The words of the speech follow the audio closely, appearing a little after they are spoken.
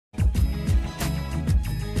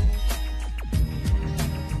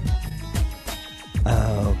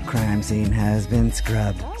crime scene has been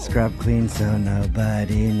scrubbed clean so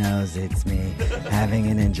nobody knows it's me. Having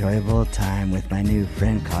an enjoyable time with my new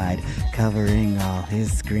friend Clyde, covering all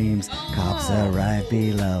his screams. Cops arrive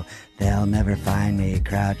below, they'll never find me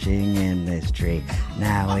crouching in this tree.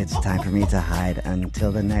 Now it's time for me to hide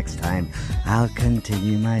until the next time. I'll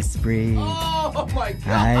continue my spree. Oh my God!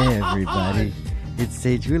 Hi everybody, it's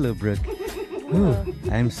Sage Willowbrook. Ooh,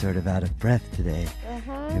 I'm sort of out of breath today.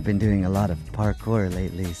 I've been doing a lot of parkour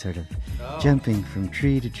lately, sort of jumping from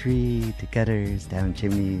tree to gutters, down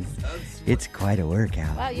chimneys. It's quite a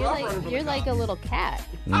workout. Wow, you're like a little cat.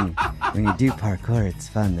 When you do parkour, it's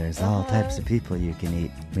fun. There's all types of people you can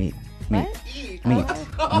eat. Meet.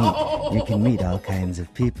 What? You can meet all kinds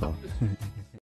of people.